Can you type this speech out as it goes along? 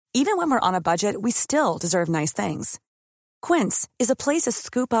Even when we're on a budget, we still deserve nice things. Quince is a place to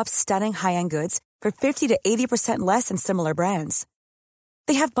scoop up stunning high-end goods for 50 to 80% less than similar brands.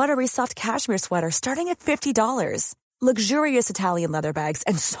 They have buttery soft cashmere sweaters starting at $50, luxurious Italian leather bags,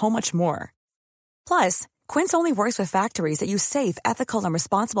 and so much more. Plus, Quince only works with factories that use safe, ethical, and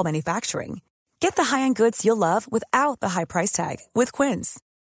responsible manufacturing. Get the high-end goods you'll love without the high price tag with Quince.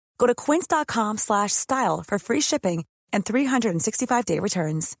 Go to quince.com/style for free shipping and 365-day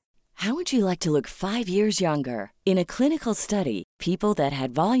returns. How would you like to look 5 years younger? In a clinical study, people that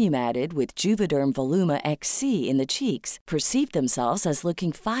had volume added with Juvederm Voluma XC in the cheeks perceived themselves as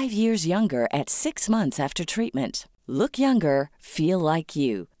looking 5 years younger at 6 months after treatment. Look younger, feel like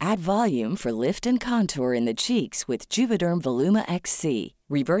you. Add volume for lift and contour in the cheeks with Juvederm Voluma XC.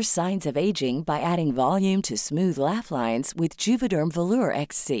 Reverse signs of aging by adding volume to smooth laugh lines with Juvederm Volure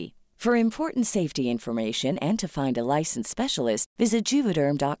XC. For important safety information and to find a licensed specialist, visit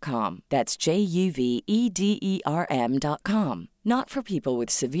Juvederm.com. That's JUVEDERM.com. Not for people with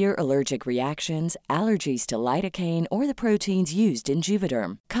severe allergic reactions, allergies to lidocaine, or the proteins used in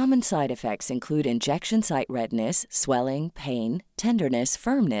Juvederm. Common side effects include injection site redness, swelling, pain, tenderness,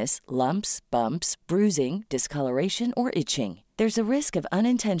 firmness, lumps, bumps, bruising, discoloration, or itching. There's a risk of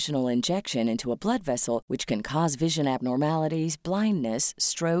unintentional injection into a blood vessel, which can cause vision abnormalities, blindness,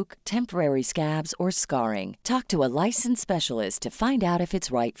 stroke, temporary scabs, or scarring. Talk to a licensed specialist to find out if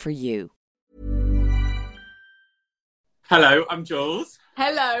it's right for you. Hello, I'm Jules.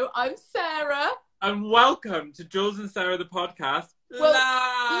 Hello, I'm Sarah. And welcome to Jules and Sarah, the podcast, Well,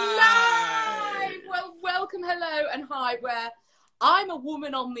 live! Well, welcome, hello, and hi, where I'm a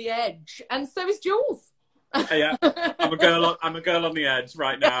woman on the edge, and so is Jules. Yeah, I'm a girl on the edge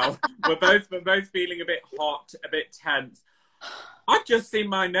right now. We're both feeling a bit hot, a bit tense. I've just seen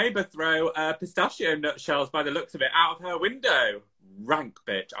my neighbour throw pistachio nutshells by the looks of it out of her window. Rank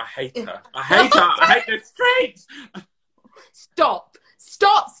bitch. I hate her. I hate her. I hate this street. Stop.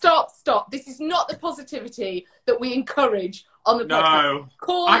 This is not the positivity that we encourage on the podcast.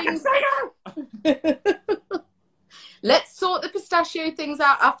 No. I can say no. Let's sort the pistachio things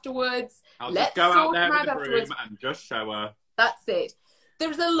out afterwards. Let's go out there with the broom and just show her. That's it.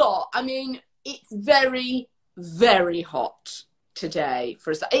 There's a lot. I mean, it's very, very hot today.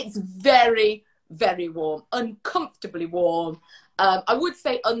 It's very, very warm, uncomfortably warm. I would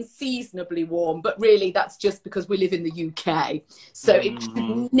say unseasonably warm, but really that's just because we live in the UK. So it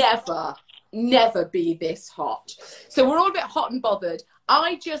should never be this hot. So we're all a bit hot and bothered.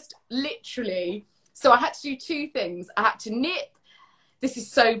 I just literally... So I had to do two things. I had to knit. This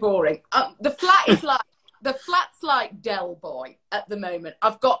is so boring. The flat's like Del Boy at the moment.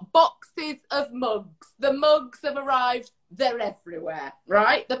 I've got boxes of mugs. The mugs have arrived. They're everywhere,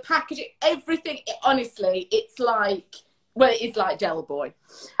 right? The packaging, everything. Honestly, it's like, well, it is like Del Boy.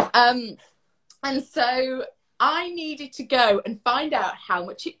 And so I needed to go and find out how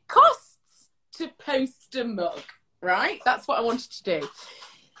much it costs to post a mug, right? That's what I wanted to do.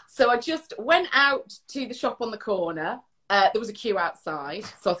 So I just went out to the shop on the corner. There was a queue outside.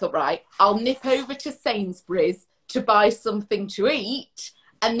 So I thought, right, I'll nip over to Sainsbury's to buy something to eat.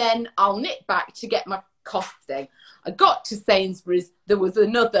 And then I'll nip back to get my costing. I got to Sainsbury's. There was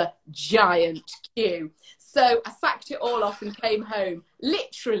another giant queue. So I sacked it all off and came home.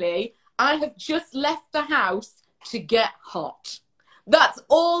 Literally, I have just left the house to get hot. That's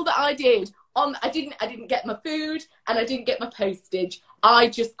all that I did. I didn't get my food and I didn't get my postage. I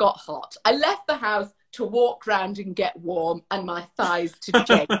just got hot. I left the house to walk round and get warm and my thighs to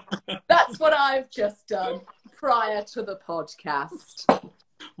shake. That's what I've just done prior to the podcast.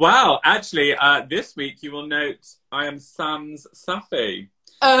 Wow, actually, this week you will note I am Sans Safi.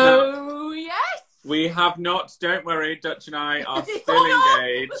 Oh, yes. We have not, don't worry, Dutch and I are still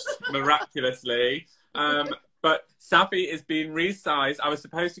engaged, miraculously. But Safi is being resized. I was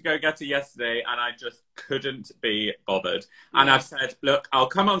supposed to go get her yesterday and I just couldn't be bothered. And I've said, look, I'll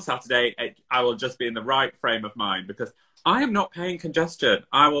come on Saturday. I will just be in the right frame of mind because I am not paying congestion.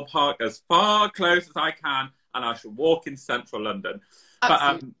 I will park as far close as I can and I shall walk in central London.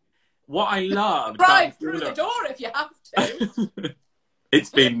 Absolutely. But what I love... Drive through the door if you have to.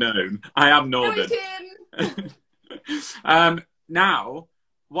 It's been known. I am northern. Now...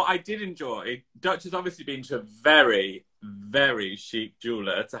 What I did enjoy, Dutch has obviously been to a very, very chic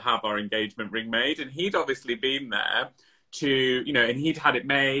jeweller to have our engagement ring made. And he'd obviously been there to, and he'd had it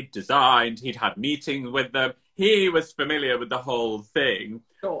made, designed, he'd had meetings with them. He was familiar with the whole thing.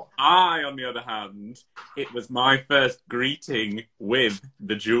 Sure. I, on the other hand, it was my first greeting with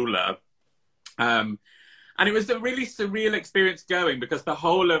the jeweller. And it was a really surreal experience going because the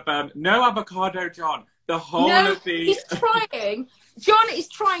whole of, no avocado, John. The whole of the... He's trying John is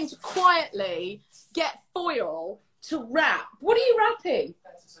trying to quietly get foil to wrap. What are you wrapping?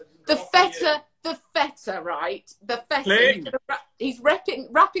 The feta, right? The feta. He's wrapping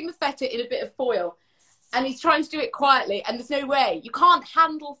the feta in a bit of foil. And he's trying to do it quietly, and there's no way. You can't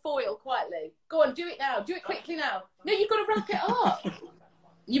handle foil quietly. Go on, do it now. Do it quickly now. No, you've got to wrap it up.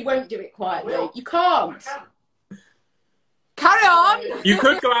 You won't do it quietly. You can't. Carry on. You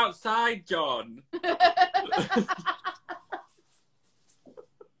could go outside, John.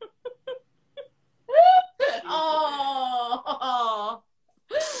 Oh.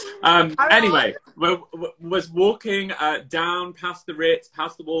 Anyway, was walking down past the Ritz,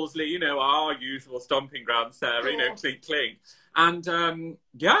 past the Wolseley, you know, our usual stomping ground, Sarah, you know, clink, clink. And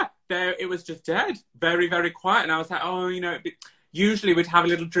yeah, there it was just dead. Very, very quiet. And I was like, oh, you know, usually we'd have a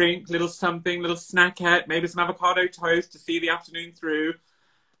little drink, little something, little snackette, maybe some avocado toast to see the afternoon through.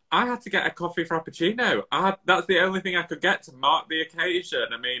 I had to get a coffee frappuccino. That's the only thing I could get to mark the occasion.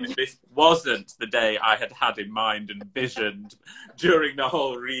 I mean, this wasn't the day I had in mind and envisioned during the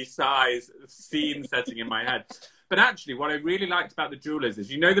whole resize scene setting in my head. But actually, what I really liked about the jewellers is,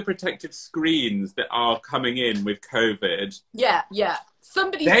 you know, the protective screens that are coming in with COVID? Yeah, yeah.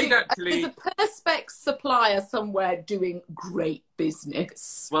 There's a Perspex supplier somewhere doing great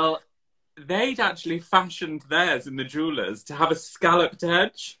business. Well, they'd actually fashioned theirs in the jewellers to have a scalloped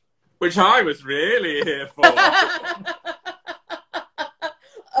edge, which I was really here for. Oh,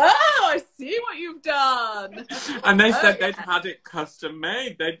 I see what you've done. And they said they'd had it custom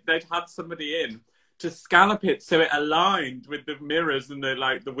made. They'd had somebody in to scallop it so it aligned with the mirrors and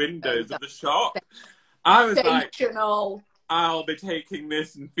the windows of the shop. I was like, I'll be taking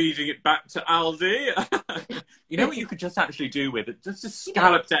this and feeding it back to Aldi. You know what you could just actually do with it? Just a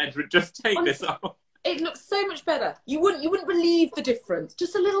scalloped edge would just take this off. It looks so much better. You wouldn't believe the difference.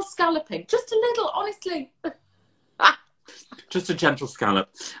 Just a little scalloping. Just a little, honestly. Just a gentle scallop.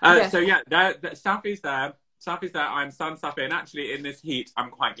 Yes. So yeah, Safi's there. Safi's there. I'm San Safi. And actually in this heat, I'm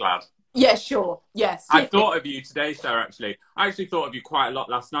quite glad. Yeah, sure. Yes. I thought of you today, Sarah, actually. I actually thought of you quite a lot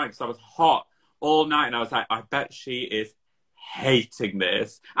last night because I was hot all night. And I was like, I bet she is hating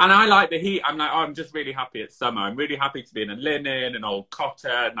this. And I like the heat. I'm like, oh, I'm just really happy it's summer. I'm really happy to be in a linen, an old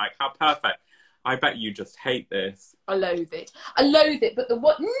cotton. Like, how perfect. I bet you just hate this. I loathe it. I loathe it. But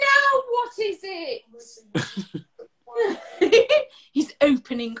what is it? He's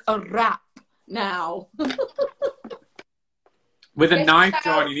opening a wrap now. With a knife,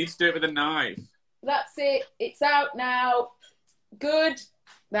 John. You need to do it with a knife. That's it. It's out now. Good.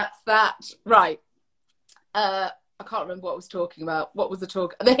 That's that. Right. I can't remember what I was talking about. What was the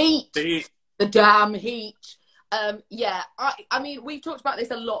talk? The heat. The damn heat. Yeah. I mean, we've talked about this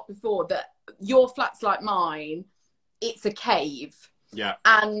a lot before, that your flat's like mine. It's a cave. Yeah.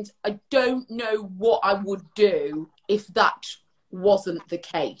 And I don't know what I would do if that wasn't the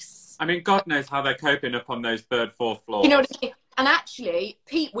case. I mean, God knows how they're coping up on those third, fourth floors. You know what I mean? And actually,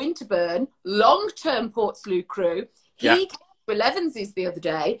 Pete Winterburn, long-term Portslade crew, he came to Elevenses the other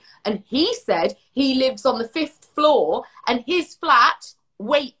day, and he said he lives on the 5th floor, and his flat,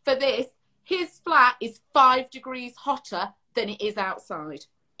 wait for this, his flat is 5 degrees hotter than it is outside.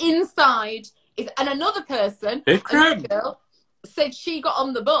 Inside is, and another person, another girl, said she got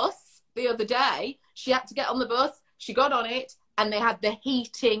on the bus the other day. She had to get on the bus. She got on it, and they had the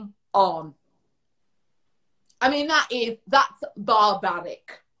heating on. I mean, that's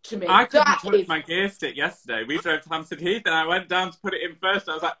barbaric to me. I couldn't touch my gear stick yesterday. We drove to Hampstead Heath, and I went down to put it in first.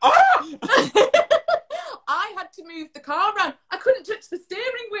 And I was like, oh! I had to move the car around. I couldn't touch the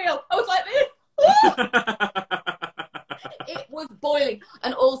steering wheel. I was like this. It was boiling.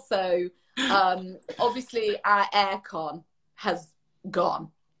 And also, obviously, our aircon has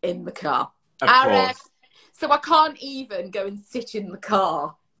gone in the car. Of course. So I can't even go and sit in the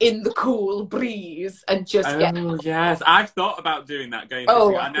car in the cool breeze and just get... Oh, yes. I've thought about doing that,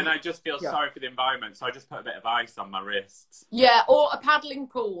 and then I just feel sorry for the environment, so I just put a bit of ice on my wrists. Yeah, or a paddling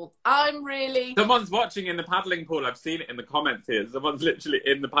pool. I'm really... Someone's watching in the paddling pool. I've seen it in the comments here. Someone's literally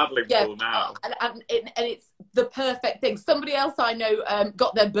in the paddling pool now. And it's the perfect thing. Somebody else I know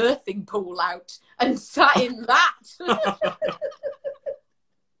got their birthing pool out and sat in that.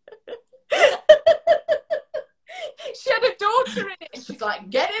 She had a daughter in it, and she's like,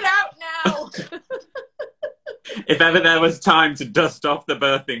 get it out now. If ever there was time to dust off the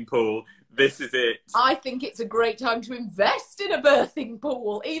birthing pool, this is it. I think it's a great time to invest in a birthing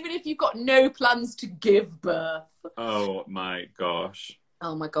pool, even if you've got no plans to give birth. Oh my gosh.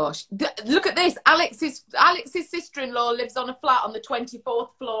 Oh my gosh. Look at this. Alex's sister-in-law lives on a flat on the 24th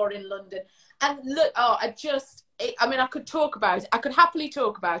floor in London. And look, I could talk about it. I could happily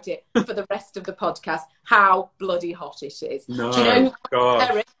talk about it for the rest of the podcast, how bloody hot it is. No, do you know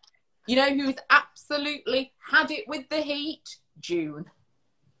God. You know who's absolutely had it with the heat? June.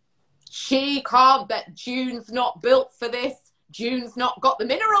 She can't bet. June's not built for this. June's not got the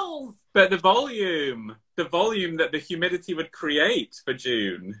minerals. But the volume that the humidity would create for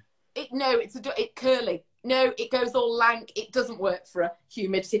June. It's curly. No, it goes all lank. It doesn't work for a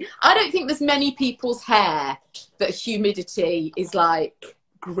humidity. I don't think there's many people's hair that humidity is like,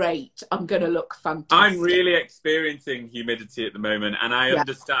 great, I'm going to look fantastic. I'm really experiencing humidity at the moment, and I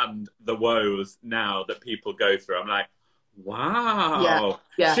understand the woes now that people go through. I'm like, wow.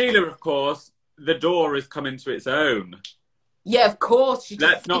 Yeah. Sheila, of course, the door is coming to its own. Yeah, of course.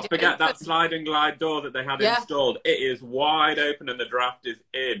 Let's not forget that slide and glide door that they had installed. It is wide open and the draft is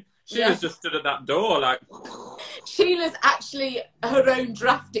in. Sheila's just stood at that door like... Sheila's actually her own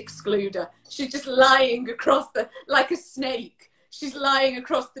draft excluder. She's just lying across like a snake. She's lying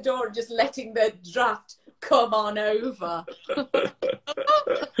across the door and just letting the draft come on over.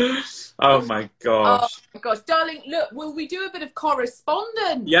 Oh my gosh. Oh my gosh. Darling, look, will we do a bit of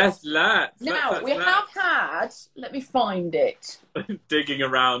correspondence? Yes, let's. We have had, let me find it. Digging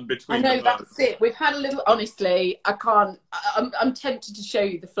around between I know, the that's it. We've had a little, honestly, I'm tempted to show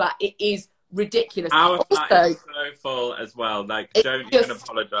you the flat. It is ridiculous. Our flat is so full as well. Like, don't even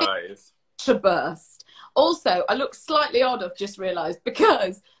apologise. To burst. Also, I look slightly odd, I've just realised,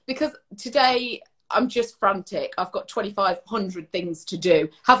 because today I'm just frantic. I've got 2,500 things to do,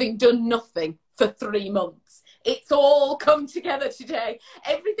 having done nothing for 3 months. It's all come together today.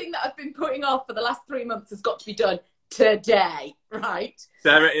 Everything that I've been putting off for the last 3 months has got to be done today, right?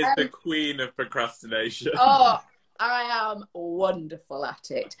 Sarah is the queen of procrastination. Oh, I am wonderful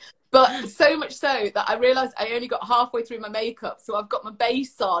at it. But so much so that I realised I only got halfway through my makeup, so I've got my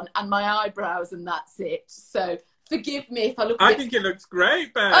base on and my eyebrows, and that's it. So forgive me if I look... I think it looks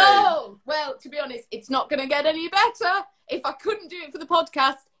great, babe. Oh, well, to be honest, it's not going to get any better. If I couldn't do it for the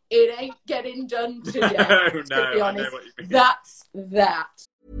podcast, it ain't getting done today. To be honest, I know what you mean. That's that.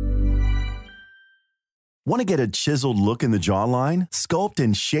 Want to get a chiseled look in the jawline? Sculpt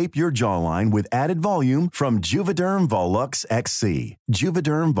and shape your jawline with added volume from Juvederm Volux XC.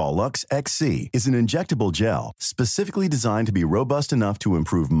 Juvederm Volux XC is an injectable gel specifically designed to be robust enough to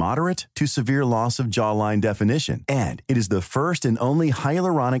improve moderate to severe loss of jawline definition. And it is the first and only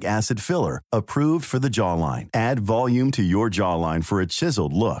hyaluronic acid filler approved for the jawline. Add volume to your jawline for a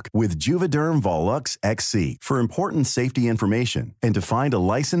chiseled look with Juvederm Volux XC. For important safety information and to find a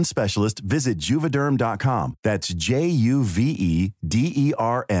licensed specialist, visit Juvederm.com. That's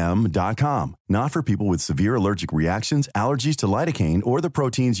Juvederm.com. Not for people with severe allergic reactions, allergies to lidocaine, or the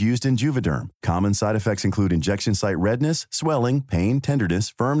proteins used in Juvederm. Common side effects include injection site redness, swelling, pain, tenderness,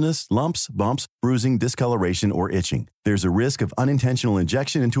 firmness, lumps, bumps, bruising, discoloration, or itching. There's a risk of unintentional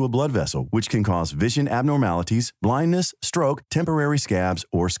injection into a blood vessel, which can cause vision abnormalities, blindness, stroke, temporary scabs,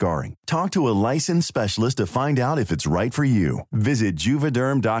 or scarring. Talk to a licensed specialist to find out if it's right for you. Visit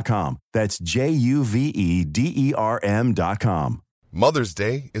Juvederm.com. That's Juvederm.com. Mother's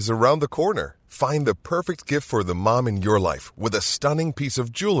Day is around the corner. Find the perfect gift for the mom in your life with a stunning piece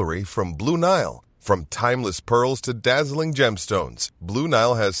of jewelry from Blue Nile. From timeless pearls to dazzling gemstones, Blue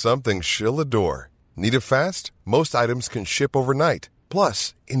Nile has something she'll adore. Need it fast? Most items can ship overnight.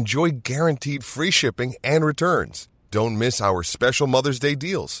 Plus, enjoy guaranteed free shipping and returns. Don't miss our special Mother's Day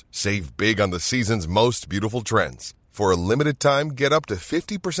deals. Save big on the season's most beautiful trends. For a limited time, get up to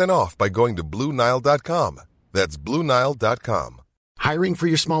 50% off by going to BlueNile.com. That's BlueNile.com. Hiring for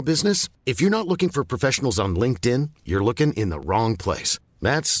your small business? If you're not looking for professionals on LinkedIn, you're looking in the wrong place.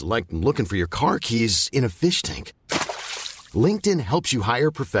 That's like looking for your car keys in a fish tank. LinkedIn helps you hire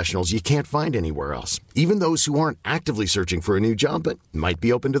professionals you can't find anywhere else, even those who aren't actively searching for a new job but might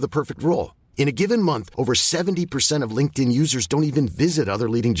be open to the perfect role. In a given month, over 70% of LinkedIn users don't even visit other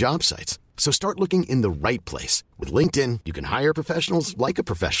leading job sites. So start looking in the right place. With LinkedIn, you can hire professionals like a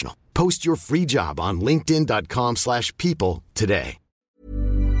professional. Post your free job on linkedin.com/people today.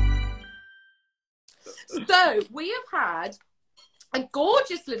 So we have had a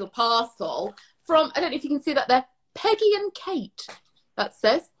gorgeous little parcel from, I don't know if you can see that there, Peggy and Kate. That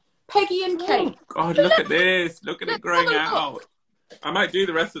says Peggy and Kate. Oh, God, look at this. Look at it growing out. I might do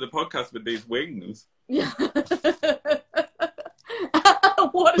the rest of the podcast with these wings. Yeah.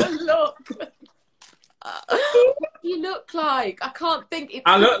 What a look. What do you look like? I can't think.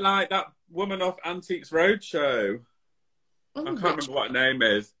 I look like that woman off Antiques Roadshow. I can't remember what her name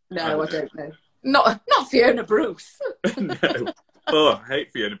is. No, I don't know. Not Fiona Bruce. No. Oh, I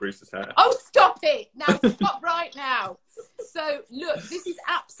hate Fiona Brewster's hair. Oh, stop it. Now, stop right now. So, look, this is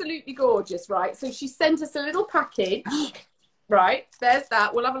absolutely gorgeous, right? So she sent us a little package, right? There's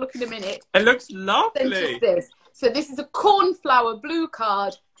that. We'll have a look in a minute. It looks Then lovely. just this. So this is a cornflower blue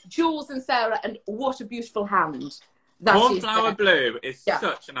card, Jules and Sarah, and what a beautiful hand. That is Cornflower there. blue is Yeah.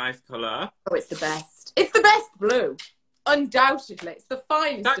 such a nice colour. Oh, it's the best. It's the best blue. Undoubtedly. It's the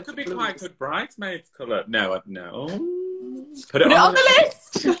finest That of could be blues. quite good bridesmaids colour. No, no. Put Put it on the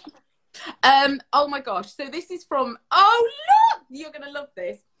list. list. Oh my gosh. So this is from, oh look, you're going to love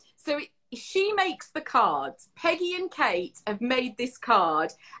this. So she makes the cards. Peggy and Kate have made this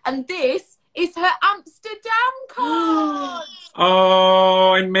card, and this is her Amsterdam card.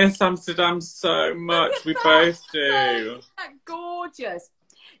 Oh, I miss Amsterdam so much. at We that. both So do. gorgeous.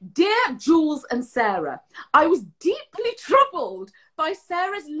 Dear Jules and Sarah, I was deeply troubled by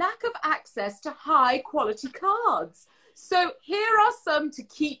Sarah's lack of access to high quality cards. So here are some to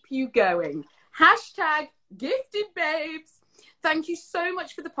keep you going. Hashtag gifted babes. Thank you so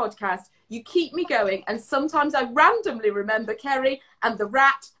much for the podcast. You keep me going. And sometimes I randomly remember Kerry and the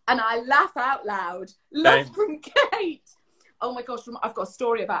rat and I laugh out loud. Love Same. from Kate. Oh my gosh, I've got a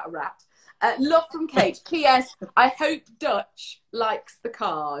story about a rat. Love from Kate. P.S. I hope Dutch likes the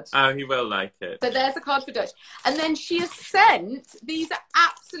card. Oh, he will like it. So there's a card for Dutch. And then she has sent, these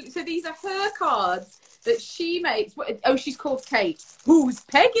are her cards that she makes. Oh, she's called Kate. Who's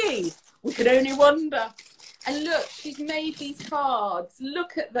Peggy? We could only wonder. And look, she's made these cards.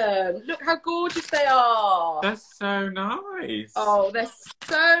 Look at them. Look how gorgeous they are. That's so nice. Oh, they're so...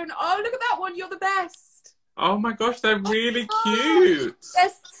 Oh, look at that one. You're the best. Oh my gosh, they're really Oh, cute. They're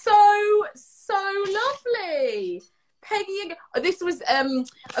so lovely. Peggy and this was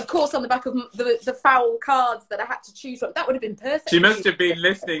of course on the back of the foul cards that I had to choose from. That would have been perfect. She must have been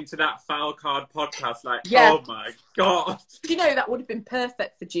listening to that Foul Card podcast like, Yeah. oh my God. You know, that would have been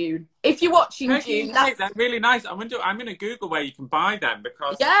perfect for June. If you're watching Peggy, June, they're really nice. I'm going to Google where you can buy them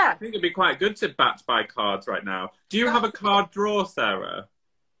because Yeah. I think it'd be quite good to batch buy cards right now. Do you have a card drawer, Sarah?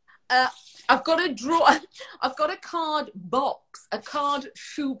 I've got a drawer. I've got a card box, a card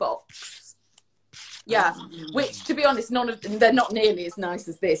shoebox. Yeah, which, to be honest, none of them, they're not nearly as nice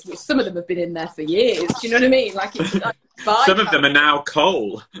as this, which some of them have been in there for years. Do you know what I mean? Like, it's like Some of them are now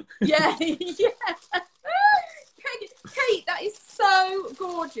coal. Yeah, yeah. Kate, that is so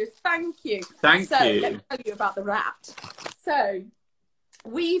gorgeous. Thank you. Thank So, you. let me tell you about the rat. So,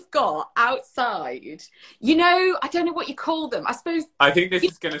 we've got outside, you know, I don't know what you call them. I suppose, I think this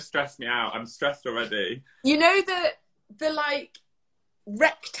is going to stress me out. I'm stressed already. you know, the like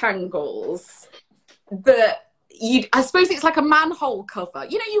rectangles that I suppose it's like a manhole cover.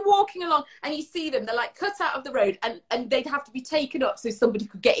 You know, you're walking along and you see them, they're like cut out of the road and they'd have to be taken up so somebody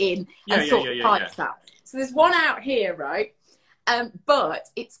could get in and sort the pipes out. So there's one out here, right? But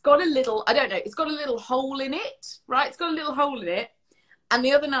it's got a little, I don't know, it's got a little hole in it, right? It's got a little hole in it. And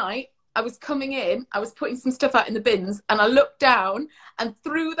the other night, I was coming in, I was putting some stuff out in the bins, and I looked down, and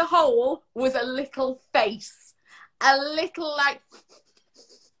through the hole was a little face. A little, like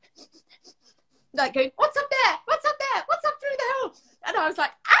going, what's up there? What's up there? What's up through the hole? And I was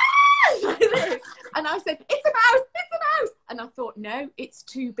like, ah! Like this. And I said, it's a mouse, it's a mouse. And I thought, no, it's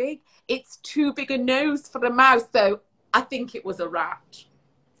too big. It's too big a nose for a mouse, though. I think it was a rat.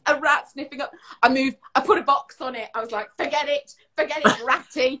 A rat sniffing up. I put a box on it. I was like, forget it,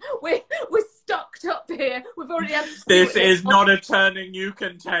 Ratty. We're stocked up here. We've already had... This is not a turning you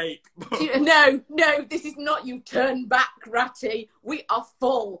can take. No, this is not you turn back, Ratty. We are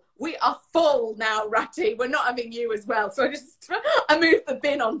full. We are full now, Ratty. We're not having you as well. So I moved the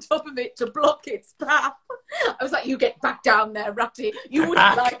bin on top of it to block its path. I was like, you get back down there, Ratty. You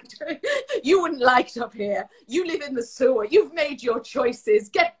wouldn't like it up here. You live in the sewer. You've made your choices.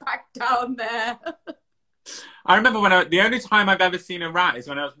 Get back down there. I remember the only time I've ever seen a rat is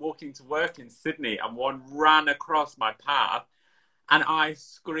when I was walking to work in Sydney and one ran across my path and I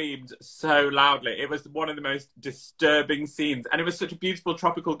screamed so loudly. It was one of the most disturbing scenes and it was such a beautiful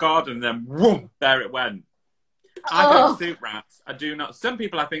tropical garden and then whoom, there it went. I don't suit rats. I do not. Some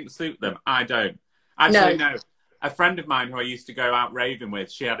people I think suit them. I don't. Actually, no. A friend of mine who I used to go out raving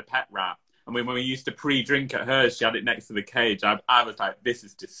with, she had a pet rat. And when we used to pre-drink at hers, she had it next to the cage. I was like, this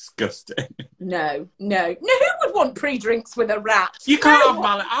is disgusting. No. Who would want pre-drinks with a rat? You can't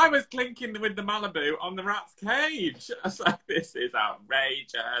have I was clinking with the Malibu on the rat's cage. I was like, this is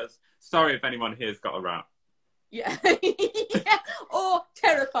outrageous. Sorry if anyone here's got a rat. Yeah. Yeah. Or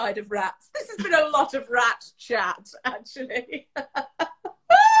terrified of rats. This has been a lot of rat chat, actually.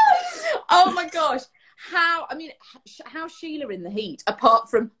 Oh my gosh. how's Sheila in the heat, apart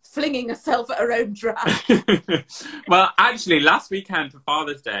from flinging herself at her own drag? Well, actually, last weekend for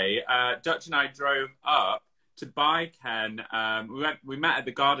Father's Day, Dutch and I drove up to buy Ken. We met at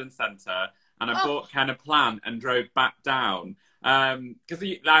the garden centre, and I bought Ken a plant and drove back down. Because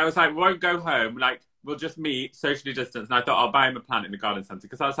I was like, we won't go home. Like, we'll just meet, socially distanced. And I thought I'll buy him a plant in the garden centre,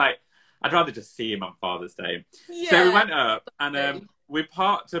 because I was like, I'd rather just see him on Father's Day. Yeah. So we went up, and we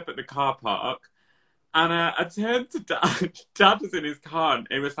parked up at the car park. And I turned to Dad. Dad was in his car, and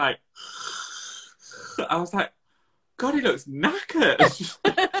he was like, I was like, God, he looks knackered.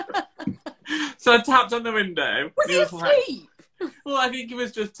 So I tapped on the window. Was he asleep? Like, well, I think he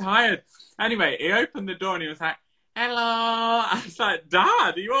was just tired. Anyway, he opened the door and he was like, hello. I was like,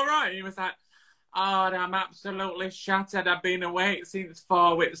 Dad, are you all right? And he was like, oh, I'm absolutely shattered. I've been awake since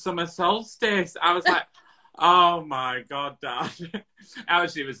 4 with summer solstice. I was like, oh my God, Dad.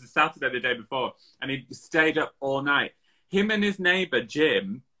 Actually, it was the Saturday the day before, and he stayed up all night. Him and his neighbour,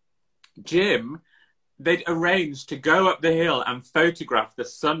 Jim, they'd arranged to go up the hill and photograph the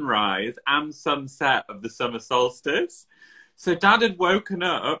sunrise and sunset of the summer solstice. So Dad had woken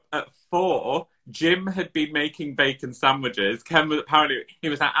up at 4. Jim had been making bacon sandwiches. Ken was he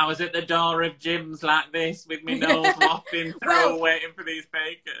was like, I was at the door of Jim's like this with my nose wafting through, waiting for these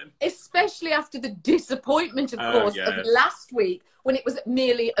bacon. Especially after the disappointment, of course, of last week, when it was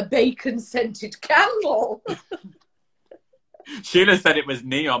merely a bacon-scented candle. Sheila said it was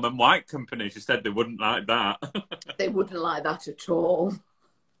Neon and White Company. She said they wouldn't like that. They wouldn't like that at all.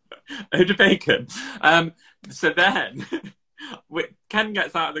 The bacon. So then, Ken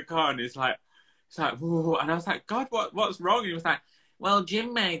gets out of the car and he's like, whoa. And I was like, God, what's wrong? And he was like, well,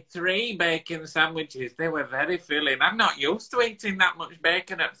 Jim made 3 bacon sandwiches. They were very filling. I'm not used to eating that much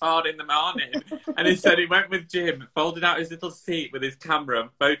bacon at 4 in the morning. And he said he went with Jim, folded out his little seat with his camera and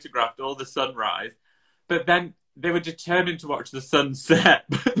photographed all the sunrise. But then they were determined to watch the sunset.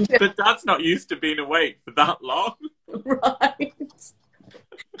 But Dad's not used to being awake for that long. Right.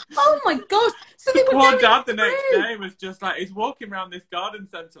 Oh my gosh. So they were poor Dad the next day was just like, he's walking around this garden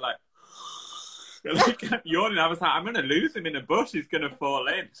centre like, I kept yawning. I was like, I'm going to lose him in a bush. He's going to fall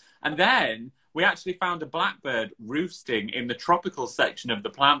in. And then we actually found a blackbird roosting in the tropical section of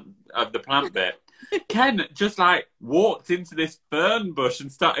the plant bit. Ken just like walked into this fern bush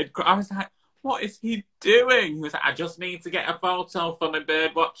and started. I was like, what is he doing? He was like, I just need to get a photo for my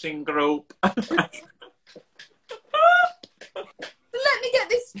bird watching group. Let me get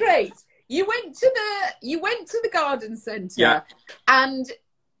this straight. You went to the garden centre, and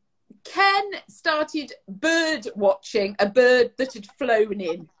Ken started bird watching a bird that had flown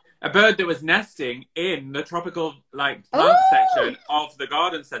in. A bird that was nesting in the tropical plant section of the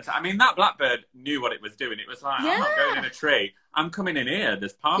garden centre. I mean, that blackbird knew what it was doing. It was like, I'm not going in a tree. I'm coming in here.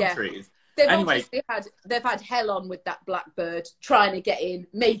 There's palm trees. They've had hell on with that blackbird, trying to get in,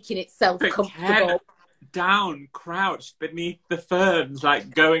 making itself comfortable. Ken, down, crouched beneath the ferns,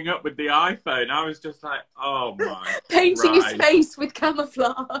 like going up with the iPhone. I was just like, oh my painting his face with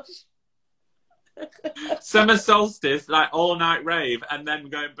camouflage. Summer solstice, like all night rave, and then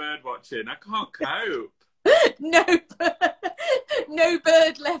going bird watching. I can't cope. No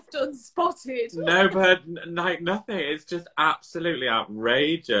bird left unspotted. No bird, like nothing. It's just absolutely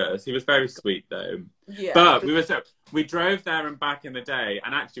outrageous. He was very sweet though. Yeah. But we drove there and back in the day,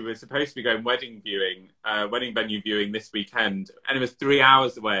 and actually we were supposed to be going wedding venue viewing this weekend, and it was 3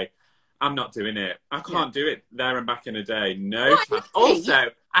 hours away. I'm not doing it. I can't do it there and back in a day. No chance.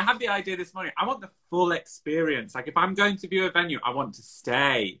 Also, I had the idea this morning. I want the full experience. Like, if I'm going to view a venue, I want to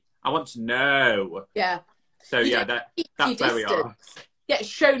stay. I want to know. Yeah. So, that's where we are. Get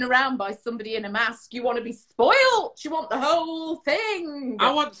shown around by somebody in a mask. You want to be spoiled. You want the whole thing.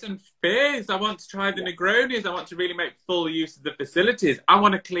 I want some fizz. I want to try the Negronis. I want to really make full use of the facilities. I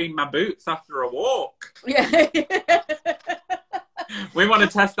want to clean my boots after a walk. Yeah. We want to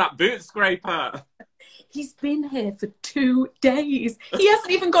test that boot scraper. He's been here for 2 days. He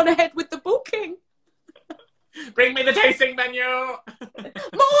hasn't even gone ahead with the booking. Bring me the tasting menu. Morning.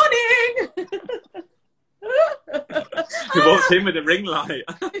 He walked in with a ring light.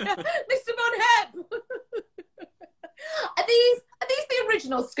 Mr. Monhead. Are these the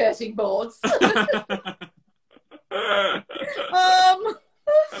original skirting boards?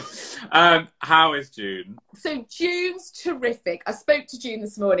 How is June? So June's terrific. I spoke to June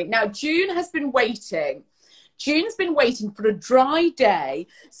this morning. Now, June has been waiting. June's been waiting for a dry day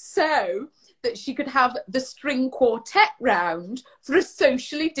so that she could have the string quartet round for a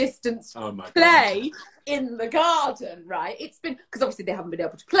socially distanced play in the garden, right? It's been, because obviously they haven't been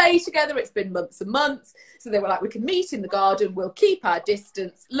able to play together. It's been months and months. So they were like, we can meet in the garden. We'll keep our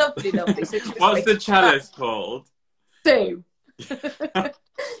distance. Lovely, lovely. So what's the cellist called? Sue.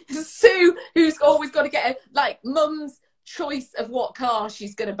 Sue, who's always got to get mum's choice of what car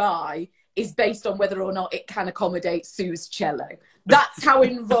she's going to buy is based on whether or not it can accommodate Sue's cello. That's how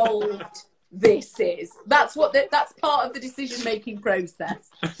involved this is. That's part of the decision-making process.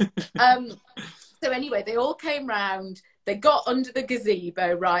 So anyway, they all came round. They got under the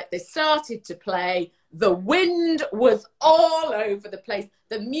gazebo, right? They started to play. The wind was all over the place.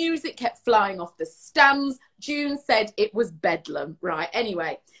 The music kept flying off the stands. June said it was bedlam, right?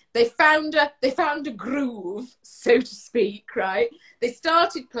 Anyway, they found a groove, so to speak, right? They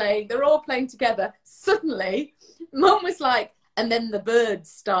started playing. They're all playing together. Suddenly, Mum was like, and then the birds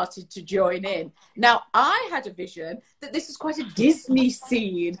started to join in. Now, I had a vision that this was quite a Disney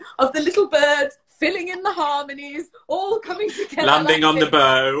scene of the little birds filling in the harmonies, all coming together. Landing on the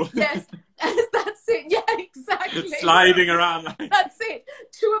bow. Yes, that's it. Yeah, exactly. Sliding around. That's it.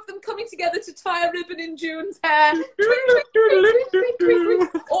 Two of them coming together to tie a ribbon in June's hair.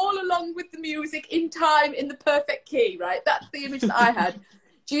 All along with the music in time, in the perfect key, right? That's the image that I had.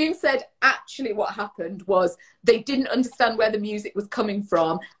 June said actually what happened was they didn't understand where the music was coming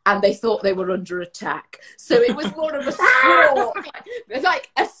from and they thought they were under attack. So it was more of a swarm, like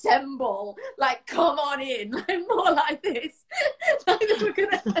assemble, like come on in, like more like this. Like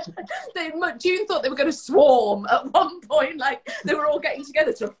they were June thought they were going to swarm at one point, like they were all getting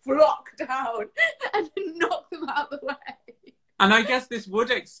together to flock down and knock them out of the way. And I guess this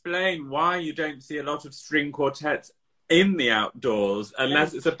would explain why you don't see a lot of string quartets in the outdoors,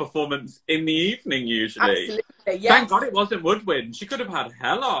 unless it's a performance in the evening, usually. Absolutely, yes. Thank God it wasn't woodwind. She could have had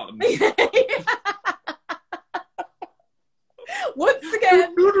hell on. Once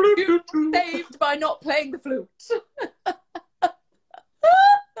again, you were saved by not playing the flute.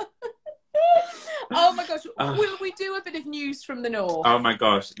 Oh my gosh, will we do a bit of news from the north? Oh my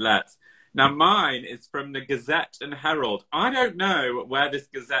gosh, let's. Now, mine is from the Gazette and Herald. I don't know where this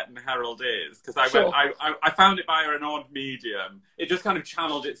Gazette and Herald is, because I found it via an odd medium. It just kind of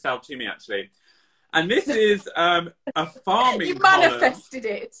channeled itself to me, actually. And this is a farming You manifested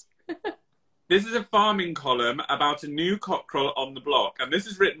it. This is a farming column about a new cockerel on the block. And this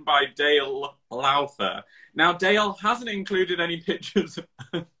is written by Dale Lowther. Now, Dale hasn't included any pictures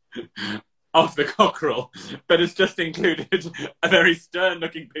of the cockerel, but has just included a very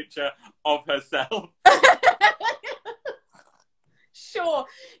stern-looking picture of herself. Sure.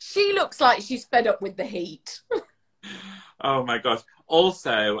 She looks like she's fed up with the heat. Oh, my gosh.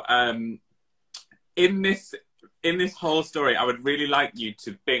 Also, in this whole story, I would really like you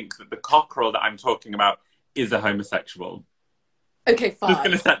to think that the cockerel that I'm talking about is a homosexual. Okay, fine. Just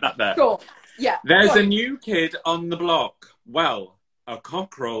going to set that there. Sure. Yeah. There's a new kid on the block. Well, a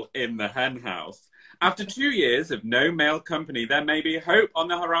cockerel in the hen house. After 2 years of no male company, there may be hope on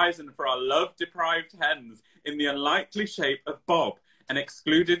the horizon for our love-deprived hens in the unlikely shape of Bob, an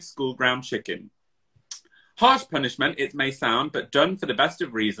excluded school ground chicken. Harsh punishment, it may sound, but done for the best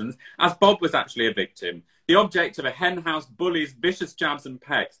of reasons, as Bob was actually a victim, the object of a hen house bully's vicious jabs and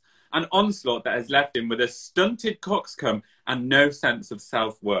pecks, an onslaught that has left him with a stunted coxcomb and no sense of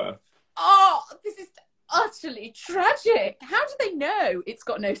self-worth. Oh, this is utterly tragic. How do they know it's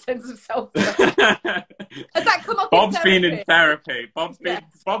got no sense of self-worth? Has that come up Bob's in been in therapy. Bob's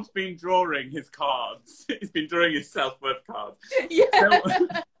been drawing his cards. He's been drawing his self-worth cards. Yeah.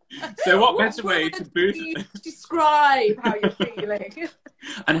 So what better way to boost... Describe how you're feeling.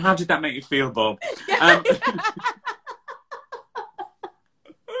 And how did that make you feel, Bob?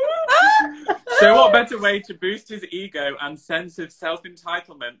 So what better way to boost his ego and sense of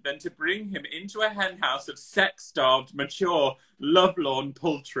self-entitlement than to bring him into a hen house of sex-starved, mature, lovelorn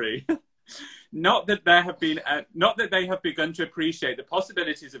poultry? Not that they have begun to appreciate the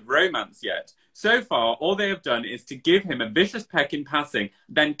possibilities of romance yet. So far, all they have done is to give him a vicious peck in passing,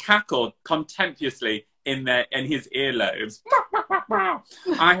 then cackled contemptuously in his earlobes.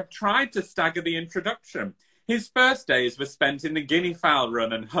 I have tried to stagger the introduction. His first days were spent in the guinea fowl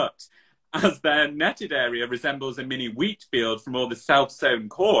run and hut, as their netted area resembles a mini wheat field from all the self-sown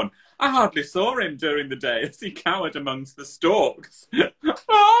corn. I hardly saw him during the day as he cowered amongst the stalks.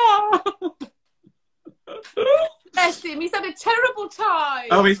 Bless him, he's had a terrible time.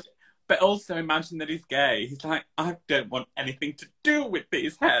 But also imagine that he's gay. He's like, I don't want anything to do with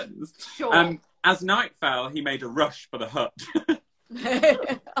these hens. Sure. As night fell, he made a rush for the hut.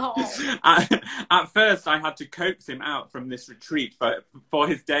 Oh. At first, I had to coax him out from this retreat for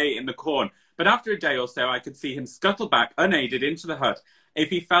his day in the corn. But after a day or so, I could see him scuttle back unaided into the hut if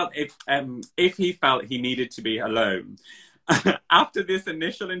he felt he needed to be alone. After this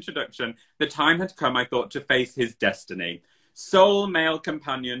initial introduction, the time had come, I thought, to face his destiny. Sole male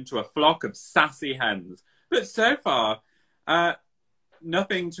companion to a flock of sassy hens. But so far,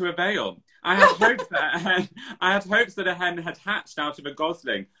 nothing to avail. I had hopes that a hen had hatched out of a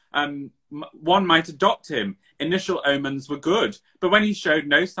gosling. One might adopt him. Initial omens were good, but when he showed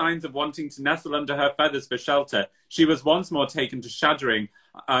no signs of wanting to nestle under her feathers for shelter, she was once more taken to shaddering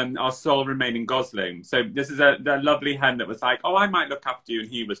our sole remaining gosling. So this is a lovely hen that was like, oh, I might look after you, and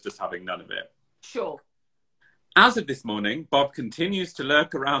he was just having none of it. Sure. As of this morning, Bob continues to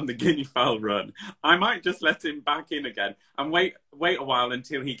lurk around the guinea fowl run. I might just let him back in again and wait a while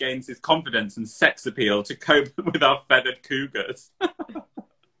until he gains his confidence and sex appeal to cope with our feathered cougars.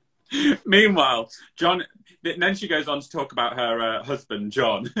 Meanwhile, John... Then she goes on to talk about her husband,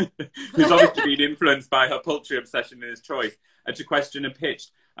 John, who's obviously been influenced by her poultry obsession in his choice, to question a pitch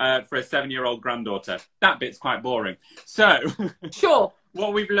for a 7-year-old granddaughter. That bit's quite boring. So, sure.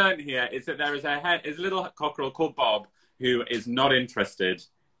 What we've learned here is that there is a little cockerel called Bob who is not interested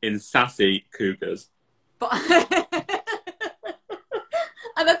in sassy cougars. But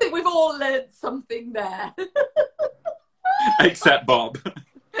and I think we've all learned something there. Except Bob.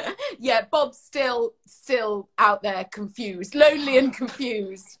 Yeah, Bob's still out there confused, lonely and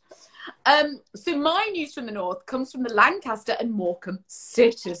confused. So my news from the north comes from the Lancaster and Morecambe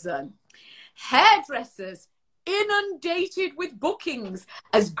Citizen. Hairdressers inundated with bookings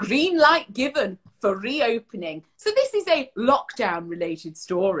as green light given for reopening. So this is a lockdown-related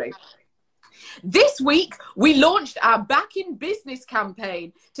story. This week, we launched our Back in Business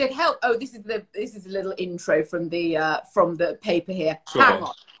campaign to help. Oh, this is a little intro from the paper here. Sure. Hang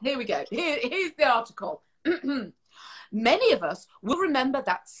on. Here we go. Here's the article. Many of us will remember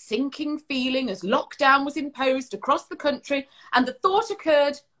that sinking feeling as lockdown was imposed across the country, and the thought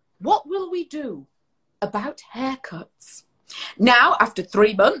occurred, what will we do about haircuts? Now, after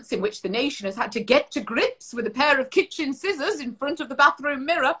 3 months in which the nation has had to get to grips with a pair of kitchen scissors in front of the bathroom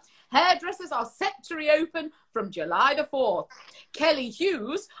mirror, hairdressers are set to reopen from July the 4th. Kelly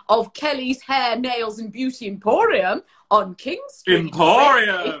Hughes of Kelly's Hair, Nails and Beauty Emporium on King Street.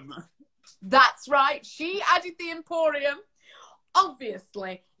 Emporium! That's right, she added the Emporium.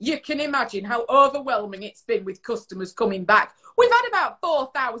 Obviously, you can imagine how overwhelming it's been with customers coming back. We've had about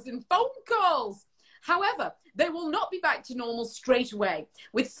 4,000 phone calls. However, they will not be back to normal straight away,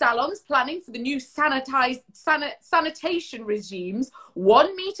 with salons planning for the new sanitation regimes,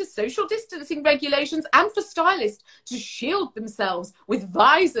 1 metre social distancing regulations, and for stylists to shield themselves with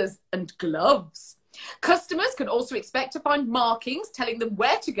visors and gloves. Customers can also expect to find markings telling them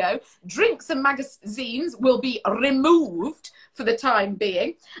where to go. Drinks and magazines will be removed for the time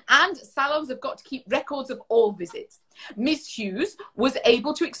being, and salons have got to keep records of all visits. Miss Hughes was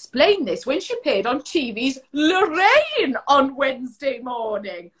able to explain this when she appeared on TV's Lorraine on Wednesday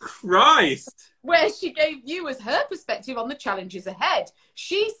morning. Christ! Where she gave viewers her perspective on the challenges ahead.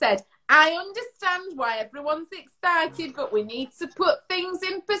 She said, I understand why everyone's excited, but we need to put things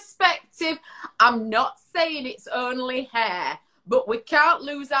in perspective. I'm not saying it's only hair, but we can't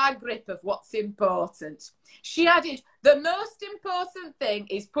lose our grip of what's important. She added, the most important thing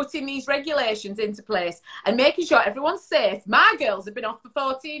is putting these regulations into place and making sure everyone's safe. My girls have been off for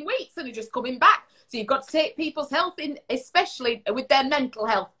 14 weeks and are just coming back. So you've got to take people's health, especially with their mental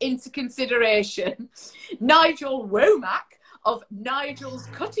health, into consideration. Nigel Womack of Nigel's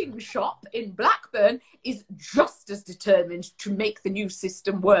Cutting Shop in Blackburn is just as determined to make the new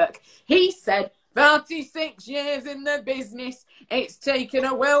system work. He said, 36 years in the business, it's taken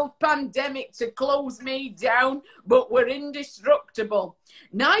a world pandemic to close me down, but we're indestructible.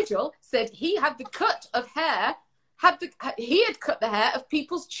 Nigel said he had the cut of hair, he had cut the hair of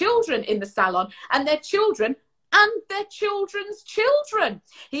people's children in the salon, and their children and their children's children.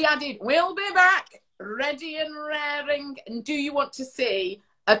 He added, we'll be back, ready and raring. And do you want to see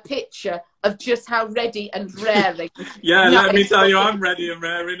a picture of just how ready and raring? Yeah, let me tell you, I'm ready and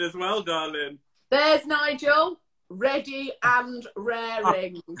raring as well, darling. There's Nigel, ready and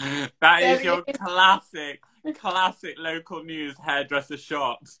raring. That is your classic local news hairdresser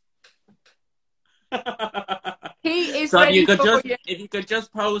shot. He is so ready if you could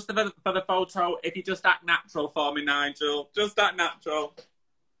just pose for the photo, if you just act natural for me, Nigel. Just act natural.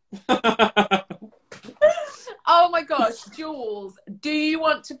 Oh my gosh, Jules, do you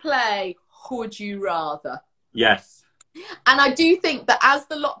want to play Would You Rather? Yes. And I do think that as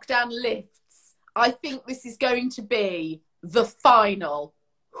the lockdown lifts, I think this is going to be the final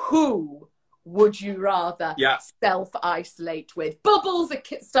who would you rather self-isolate with. Bubbles are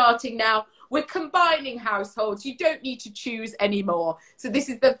starting now. We're combining households. You don't need to choose anymore. So this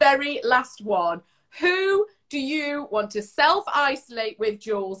is the very last one. Who do you want to self-isolate with,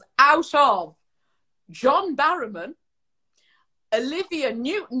 Jules, out of John Barrowman, Olivia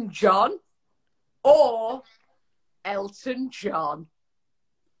Newton-John, or Elton John?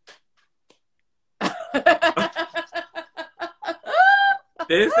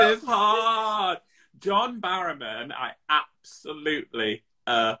 This is hard. John Barrowman, I absolutely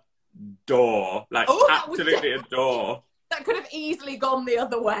adore. Like, absolutely adore. That could have easily gone the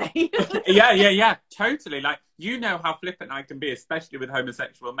other way. Yeah, totally. Like, you know how flippant I can be, especially with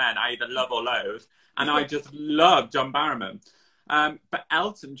homosexual men. I either love or loathe. And I just love John Barrowman. But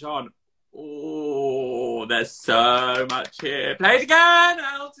Elton John, oh, there's so much here. Play it again,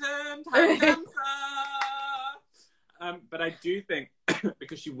 Elton. Time dancer. But I do think,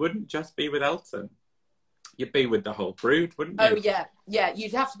 because you wouldn't just be with Elton. You'd be with the whole brood, wouldn't you? Oh, yeah. Yeah,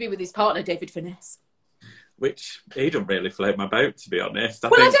 you'd have to be with his partner, David Finesse. Which, he don't really float my boat, to be honest. I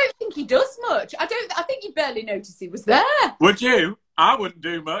don't think he does much. I think you'd barely notice he was there. Would you? I wouldn't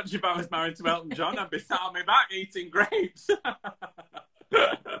do much if I was married to Elton John. I'd be sat on my back eating grapes.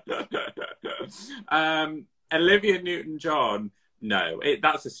 Olivia Newton-John, no.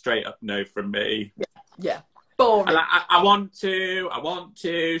 That's a straight up no from me. Yeah. Boring. I want to.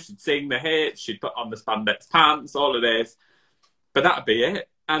 She'd sing the hits. She'd put on the spandex pants, all of this. But that'd be it.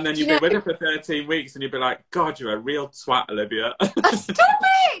 And then you'd be with her for 13 weeks and you'd be like, God, you're a real twat, Olivia. Stop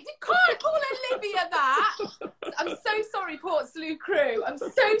it! You can't call Olivia that. I'm so sorry, Portslade crew. I'm so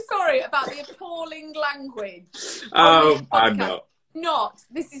sorry about the appalling language. Oh, I'm not.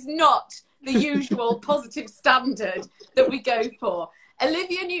 This is not the usual positive standard that we go for.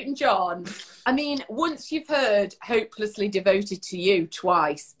 Olivia Newton-John, I mean, once you've heard Hopelessly Devoted to You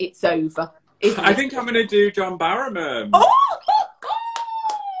twice, it's over, isn't it? I think I'm going to do John Barrowman. Oh!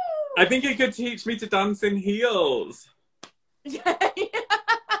 I think he could teach me to dance in heels. Yeah.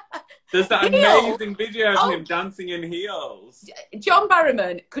 There's that amazing video of him dancing in heels. John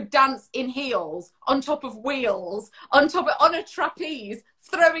Barrowman could dance in heels, on top of wheels, on a trapeze,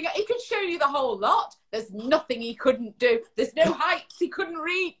 he could show you the whole lot. There's nothing he couldn't do. There's no heights he couldn't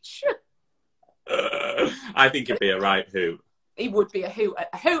reach. I think he'd be a right hoot. He would be a hoot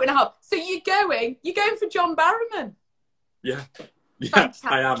and a half. So you're going for John Barrowman? Yeah. Yeah,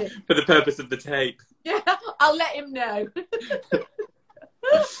 Fantastic. I am, for the purpose of the tape. Yeah, I'll let him know.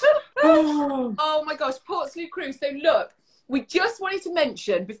 Oh my gosh, Portslade crew. So look, we just wanted to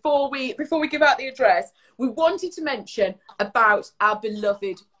mention before we give out the address, we wanted to mention about our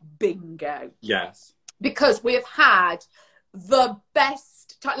beloved bingo. Yes. Because we have had the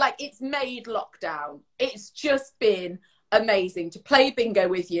best time. Like, it's made lockdown. It's just been amazing to play bingo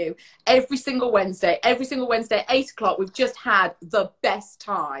with you every single Wednesday, 8:00. We've just had the best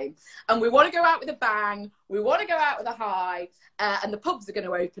time, and we want to go out with a bang. We want to go out with a high, and the pubs are going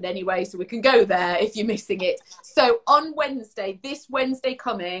to open anyway, so we can go there if you're missing it. So on Wednesday, this Wednesday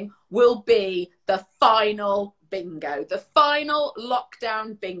coming, will be the final bingo, the final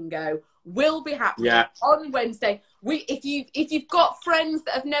lockdown bingo will be happening on Wednesday. If you've got friends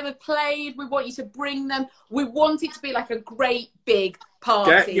that have never played, we want you to bring them. We want it to be like a great big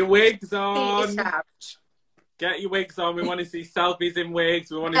party. Get your wigs on. Get your wigs on. We want to see selfies in wigs.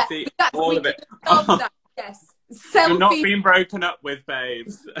 We want to see all of it. Yes. Selfie. You're not being broken up with,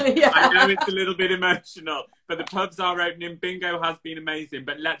 babes. Yeah. I know it's a little bit emotional, but the pubs are opening. Bingo has been amazing,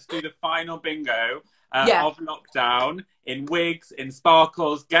 but let's do the final bingo of lockdown in wigs, in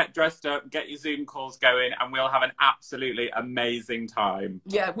sparkles. Get dressed up, get your Zoom calls going, and we'll have an absolutely amazing time.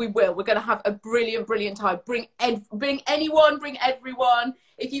 Yeah, we will. We're going to have a brilliant, brilliant time. Bring anyone, bring everyone.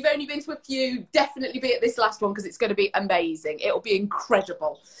 If you've only been to a few, definitely be at this last one because it's going to be amazing. It'll be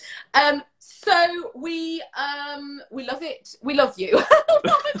incredible. So we love it. We love you.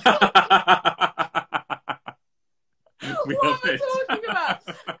 What am I talking about?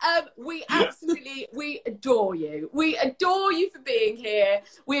 We adore you. We adore you for being here.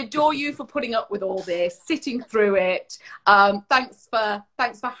 We adore you for putting up with all this, sitting through it. Thanks for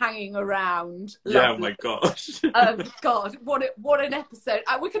hanging around. Yeah, oh my gosh. God, what an episode.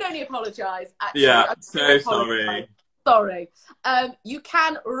 We can only apologise. Yeah, I'm so sorry. Sorry. You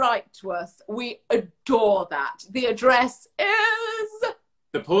can write to us. We adore that. The address is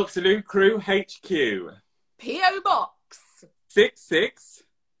the Portslade Crew HQ. P.O. Box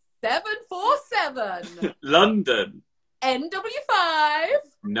 66747 London NW5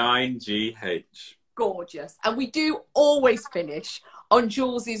 9GH. Gorgeous. And we do always finish on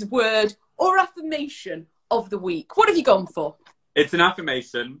Jules's word or affirmation of the week. What have you gone for? It's an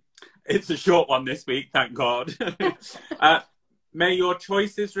affirmation. It's a short one this week, thank God. May your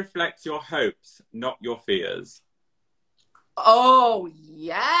choices reflect your hopes, not your fears. Oh,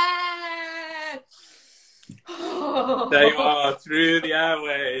 yeah. There you are, through the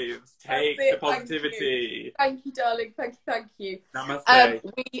airwaves. Take the positivity. Thank you, darling. Thank you. Namaste.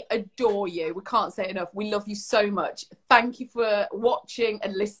 We adore you. We can't say enough. We love you so much. Thank you for watching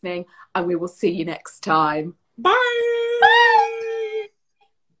and listening, and we will see you next time. Bye. Bye.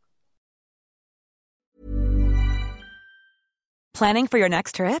 Planning for your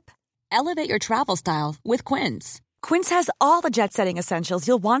next trip? Elevate your travel style with Quince. Quince has all the jet-setting essentials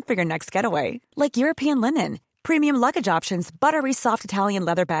you'll want for your next getaway, like European linen, premium luggage options, buttery soft Italian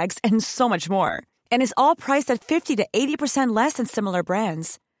leather bags, and so much more. And is all priced at 50 to 80% less than similar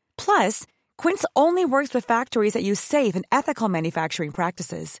brands. Plus, Quince only works with factories that use safe and ethical manufacturing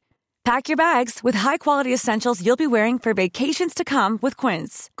practices. Pack your bags with high-quality essentials you'll be wearing for vacations to come with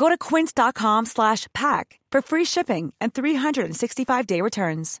Quince. Go to quince.com/pack for free shipping and 365-day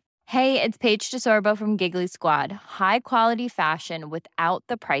returns. Hey, it's Paige DeSorbo from Giggly Squad. High quality fashion without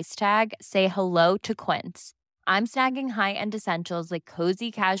the price tag. Say hello to Quince. I'm snagging high-end essentials like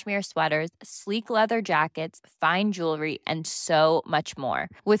cozy cashmere sweaters, sleek leather jackets, fine jewelry, and so much more.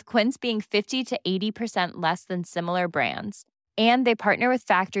 With Quince being 50 to 80% less than similar brands. And they partner with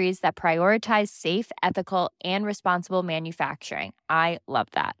factories that prioritize safe, ethical, and responsible manufacturing. I love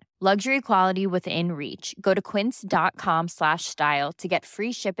that. Luxury quality within reach. Go to quince.com/style to get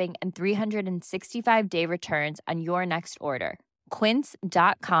free shipping and 365-day returns on your next order.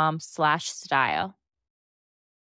 Quince.com/style.